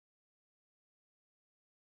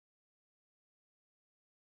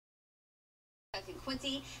Antioch and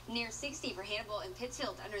Quincy, near 60 for Hannibal and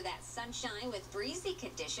Pittsfield under that sunshine with breezy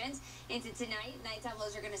conditions. Into tonight, nighttime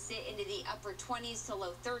lows are going to sit into the upper 20s to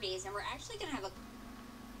low 30s, and we're actually going to have a...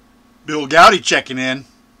 Bill Gowdy checking in.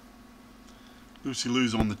 Lucy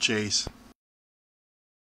Lou's on the chase.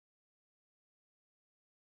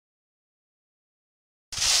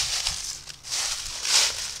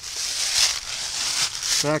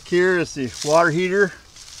 Back here is the water heater,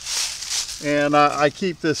 and I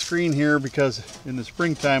keep this screen here because in the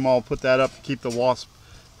springtime I'll put that up to keep the wasp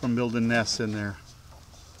from building nests in there.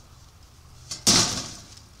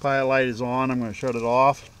 Pilot light is on. I'm going to shut it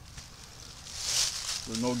off.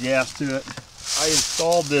 There's no gas to it. I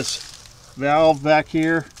installed this valve back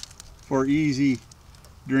here for easy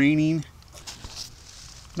draining.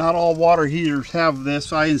 Not all water heaters have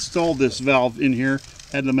this. I installed this valve in here.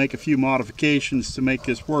 Had to make a few modifications to make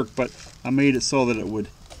this work, but I made it so that it would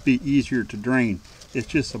be easier to drain. It's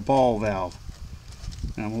just a ball valve.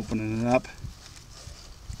 Now I'm opening it up.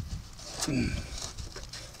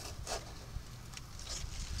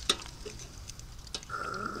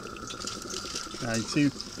 Now you see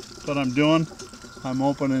what I'm doing? I'm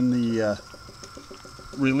opening the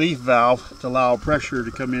relief valve to allow pressure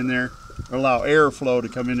to come in there, or allow airflow to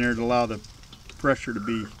come in there to allow the pressure to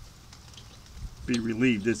be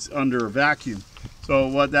relieved. It's under a vacuum. So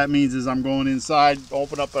what that means is I'm going inside,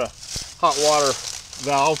 open up a hot water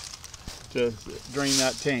valve to drain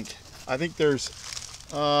that tank. I think there's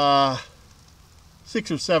 6 or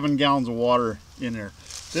 7 gallons of water in there.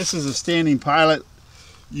 This is a standing pilot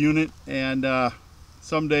unit, and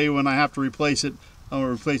someday when I have to replace it, I'm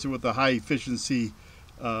going to replace it with a high efficiency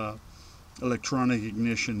electronic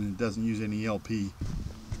ignition. It doesn't use any LP.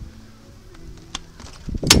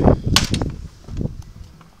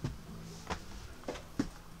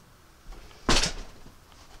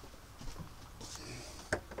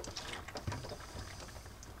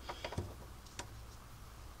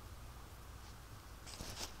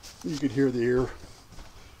 You could hear the air.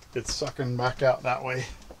 It's sucking back out that way.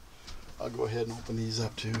 I'll go ahead and open these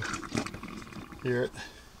up too. Hear it?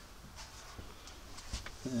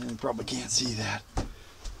 And you probably can't see that.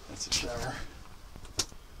 That's a shower.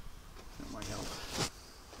 That might help.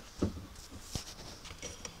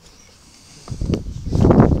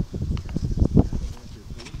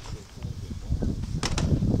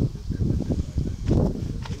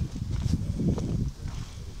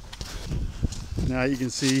 Now you can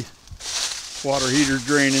see water heater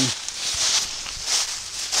draining.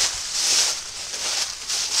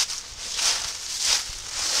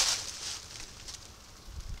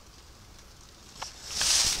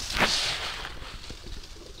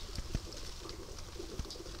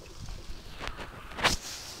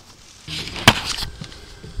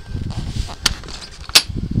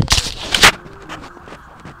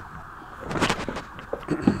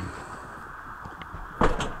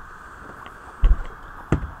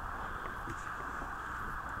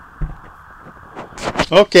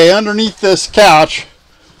 Okay, underneath this couch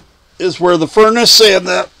is where the furnace and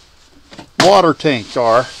the water tank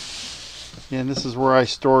are. And this is where I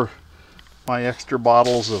store my extra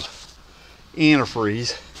bottles of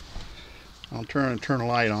antifreeze. I'll turn a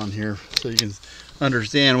light on here so you can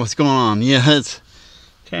understand what's going on. Yeah, it's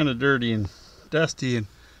kind of dirty and dusty and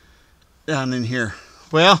down in here.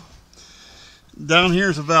 Well, down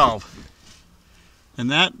here's a valve.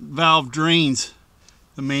 And that valve drains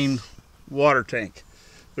the main water tank.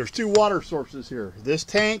 There's 2 water sources here. This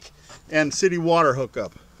tank and city water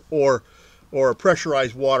hookup, or a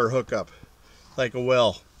pressurized water hookup, like a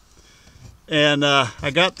well. And I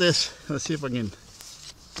got this. Let's see if I can.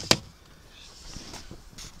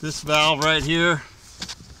 This valve right here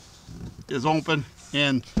is open,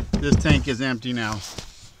 and this tank is empty now.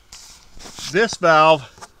 This valve,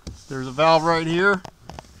 there's a valve right here.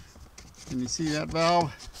 Can you see that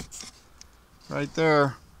valve? Right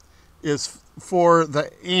there is for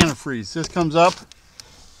the antifreeze. This comes up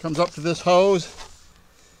to this hose,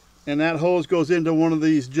 and that hose goes into one of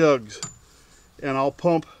these jugs, and I'll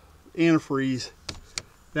pump antifreeze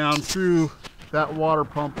down through that water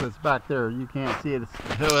pump that's back there. You can't see it.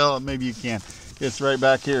 Well, maybe you can. It's right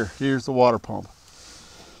back here. Here's the water pump.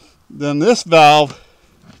 Then this valve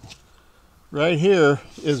right here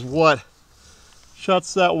is what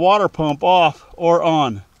shuts that water pump off or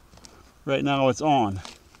on. Right now it's on.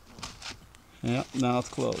 Yeah, now it's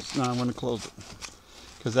closed. Now I'm going to close it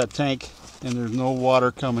because that tank, and there's no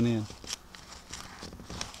water coming in.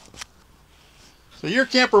 So your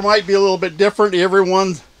camper might be a little bit different.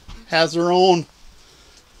 Everyone has their own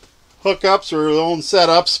hookups or their own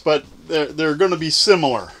setups, but they're going to be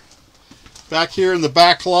similar. Back here in the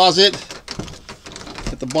back closet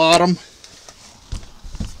at the bottom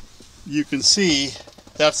you can see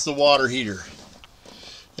that's the water heater.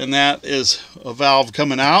 And that is a valve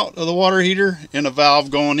coming out of the water heater and a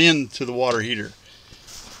valve going into the water heater.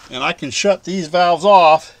 And I can shut these valves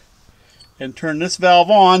off and turn this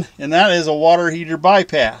valve on, and that is a water heater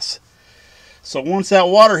bypass. So once that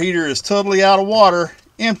water heater is totally out of water,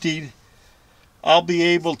 emptied, I'll be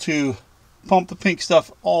able to pump the pink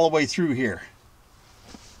stuff all the way through here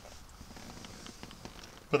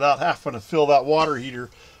without having to fill that water heater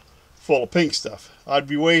full of pink stuff. I'd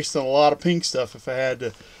be wasting a lot of pink stuff if I had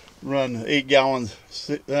to run 8 gallons,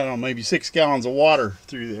 I don't know, maybe 6 gallons of water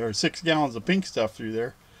through there, or 6 gallons of pink stuff through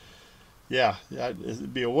there. Yeah,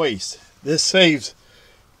 it'd be a waste. This saves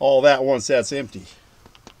all that once that's empty.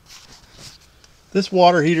 This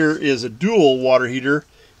water heater is a dual water heater.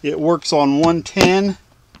 It works on 110,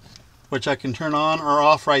 which I can turn on or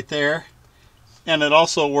off right there. And it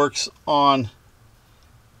also works on,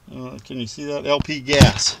 can you see that? LP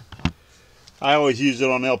gas. I always use it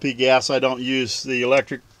on LP gas. I don't use the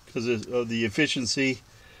electric because of the efficiency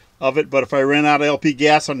of it. But if I ran out of LP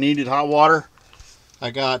gas and needed hot water,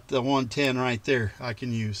 I got the 110 right there I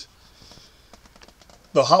can use.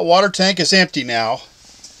 The hot water tank is empty now.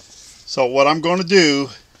 So what I'm going to do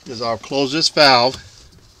is I'll close this valve.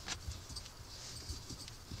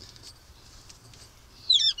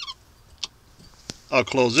 I'll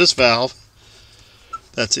close this valve.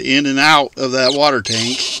 That's the in and out of that water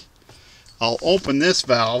tank. I'll open this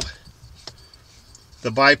valve, the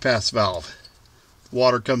bypass valve.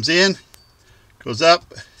 Water comes in, goes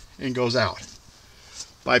up, and goes out.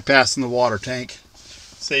 Bypassing the water tank,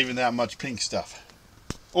 saving that much pink stuff.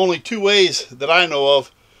 Only 2 ways that I know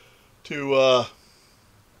of to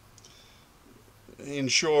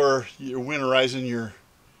ensure you're winterizing your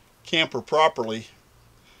camper properly.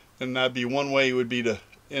 And that'd be one way would be to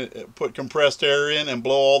put compressed air in and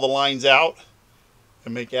blow all the lines out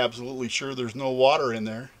and make absolutely sure there's no water in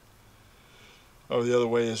there. Or the other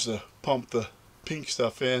way is to pump the pink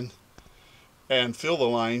stuff in and fill the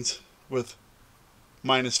lines with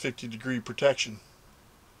minus 50-degree protection.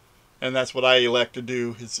 And that's what I elect to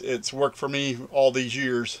do. It's worked for me all these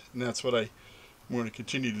years, and that's what I'm going to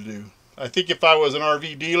continue to do. I think if I was an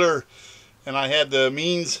RV dealer and I had the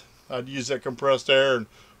means, I'd use that compressed air and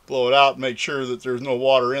blow it out and make sure that there's no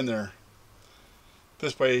water in there.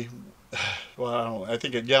 This way, well, I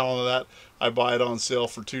think a gallon of that, I buy it on sale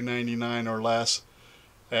for $2.99 or less.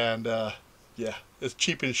 And yeah, it's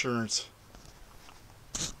cheap insurance.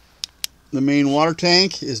 The main water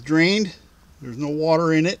tank is drained. There's no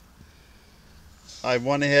water in it. I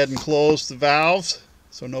went ahead and closed the valves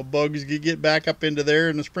so no bugs can get back up into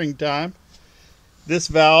there in the springtime. This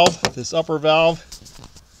valve, this upper valve,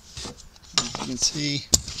 as you can see,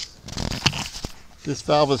 this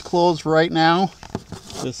valve is closed right now.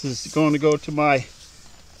 This is going to go to my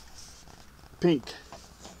pink,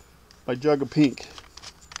 my jug of pink.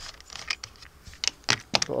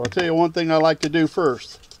 So I'll tell you one thing I like to do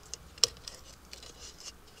first.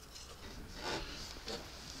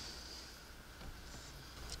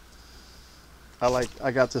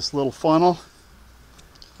 I got this little funnel,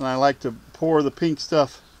 and I like to pour the pink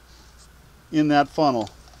stuff in that funnel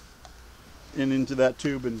and into that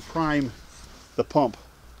tube and prime the pump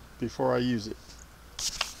before I use it.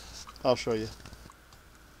 I'll show you.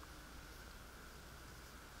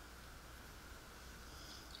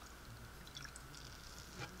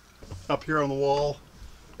 Up here on the wall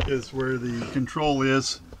is where the control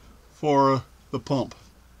is for the pump.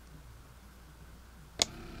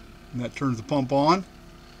 And that turns the pump on,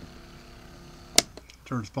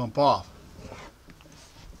 turns the pump off.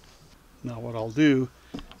 Now what I'll do,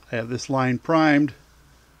 I have this line primed.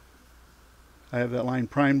 I have that line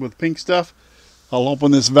primed with pink stuff. I'll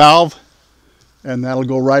open this valve and that'll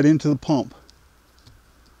go right into the pump.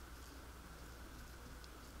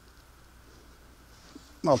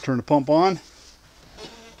 I'll turn the pump on.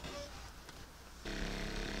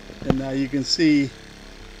 And now you can see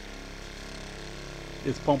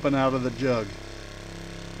it's pumping out of the jug.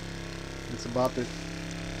 It's about to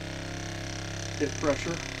hit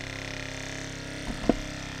pressure.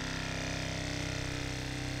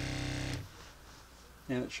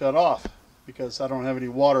 And it shut off because I don't have any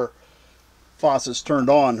water faucets turned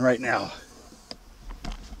on right now.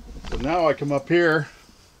 So now I come up here,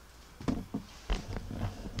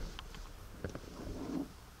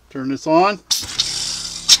 turn this on.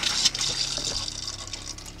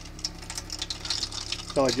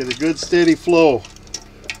 Until I get a good steady flow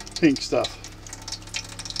of pink stuff.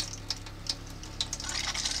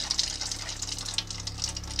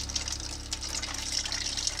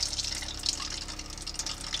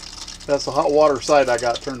 That's the hot water side I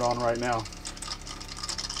got turned on right now.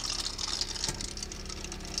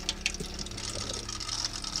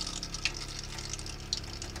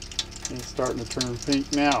 starting to turn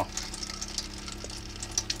pink now.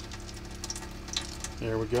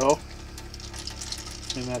 There we go.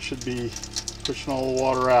 And that should be pushing all the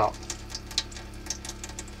water out.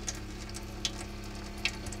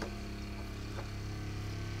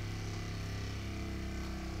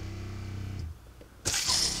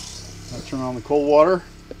 I turn on the cold water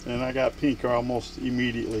and I got pink almost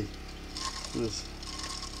immediately. Just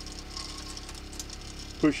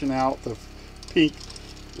pushing out the pink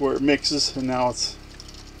where it mixes, and now it's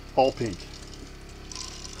all pink.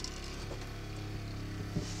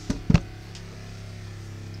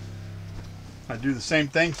 I do the same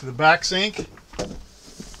thing to the back sink.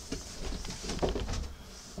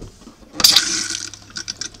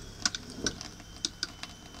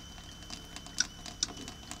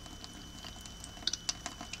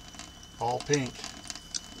 All pink.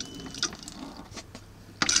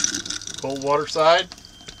 Cold water side.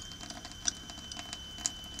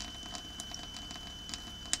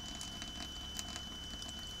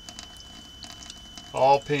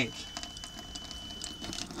 All pink.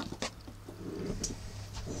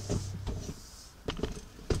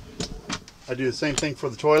 I do the same thing for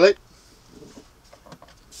the toilet.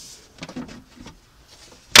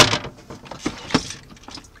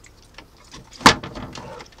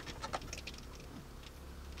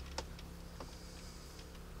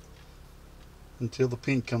 Until the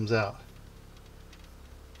pink comes out.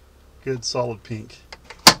 Good solid pink.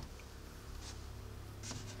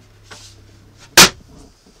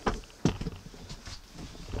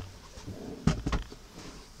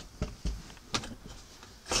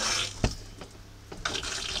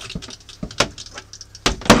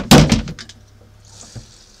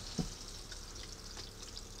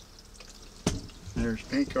 There's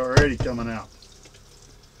pink already coming out.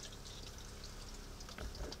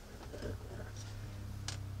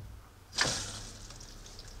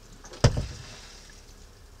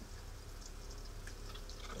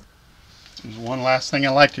 There's one last thing I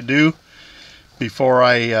like to do before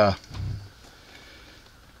I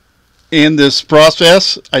end this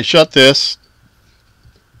process. I shut this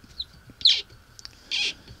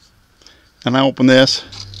and I open this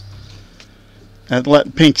and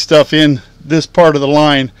let pink stuff in this part of the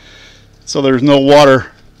line so there's no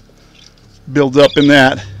water builds up in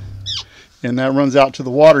that, and that runs out to the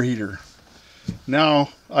water heater. Now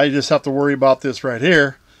I just have to worry about this right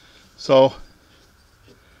here, so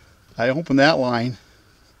I open that line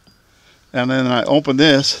and then I open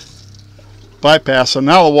this bypass, so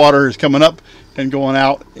now the water is coming up and going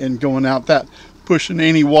out that, pushing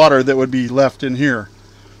any water that would be left in here.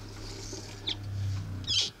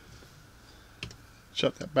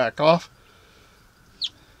 Shut that back off.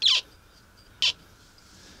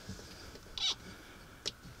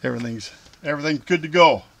 Everything's good to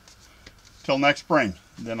go till next spring.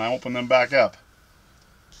 Then I open them back up.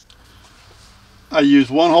 I use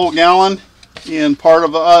 1 whole gallon in part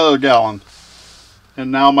of the other gallon,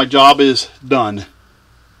 and now my job is done.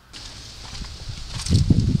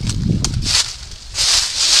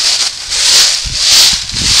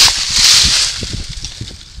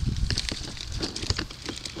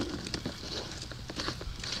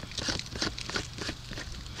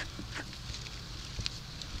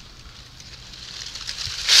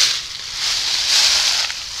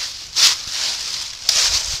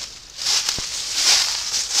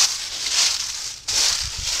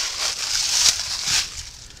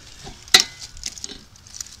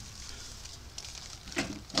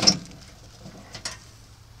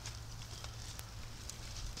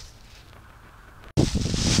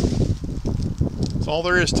 That's all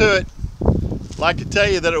there is to it. I'd like to tell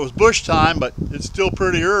you that it was bush time, but it's still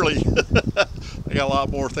pretty early. I got a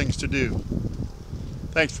lot more things to do.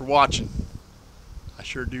 Thanks for watching. I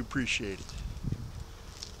sure do appreciate it.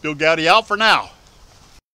 Bill Gowdy out for now.